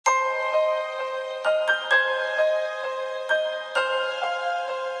Things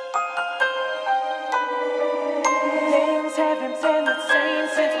haven't been the same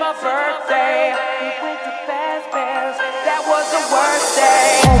since my birthday. We went to Fazbear's, that was the worst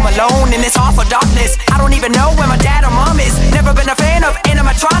day. Home alone in this awful darkness. I don't even know where my dad or mom is. Never been a fan of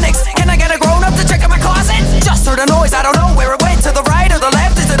animatronics. Can I get a grown-up to check out my closet? Just heard a noise, I don't know where it went. To the right or the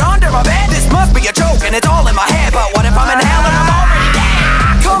left, is it under my bed? This must be a joke and it's all in my head. But what if I'm in hell and I'm already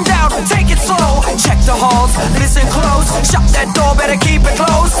dead? Calm down, take it slow. Check the halls, listen close. Shut that door, better keep it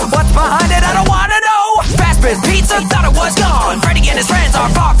closed. What's behind it, I don't wanna know. Fazbear's Pizza, thought it was gone. Freddy and his friends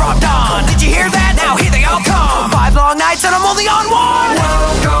are far from done. Did you hear that? Now here they all come. 5 long nights and I'm only on one.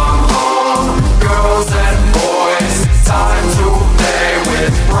 Welcome home, girls and boys. Time to play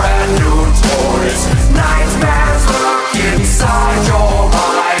with brand new toys. Nightmares lurk inside your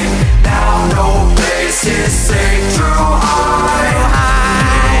mind. Now no place is safe to hide.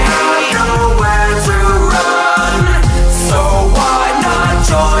 You have nowhere to run, so why not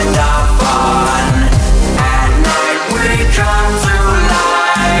join the fun? At night we come to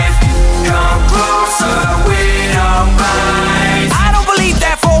life. Come closer, we don't bite. I don't believe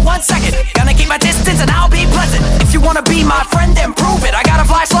that for 1 second. Gonna keep my distance and I'll be pleasant. If you wanna be my friend, then prove it. I got a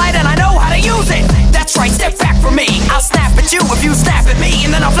flashlight and I know how to use it. That's right, step back from me. I'll snap at you if you snap at me,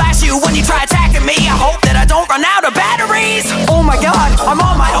 and then I'll flash you when you try attacking me. I hope that I don't run out of batteries. Oh my god, I'm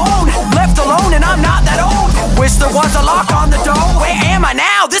on my own, left alone and I'm not that old. Wish there was a lock on the door. Where am I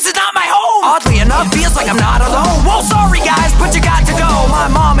now? This is not my home. Oddly enough, feels like I'm not alone. Well, sorry guys, but you got to go. My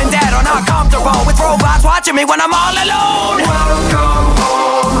mom and dad are not comfortable with robots watching me when I'm all alone. Welcome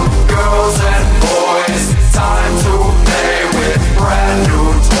home, girls and boys. Time to play with brand new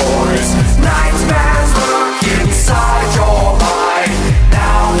toys. Nightmares lurk inside your mind.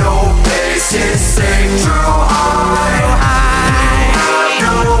 Now no place is safe to hide. You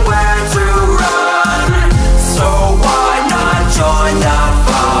have nowhere to run, so why not join the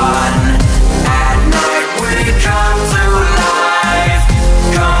fun? At night we come to life.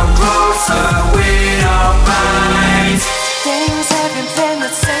 Come closer, we don't bite. Things haven't been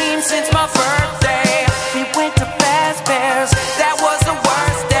the same since my birthday.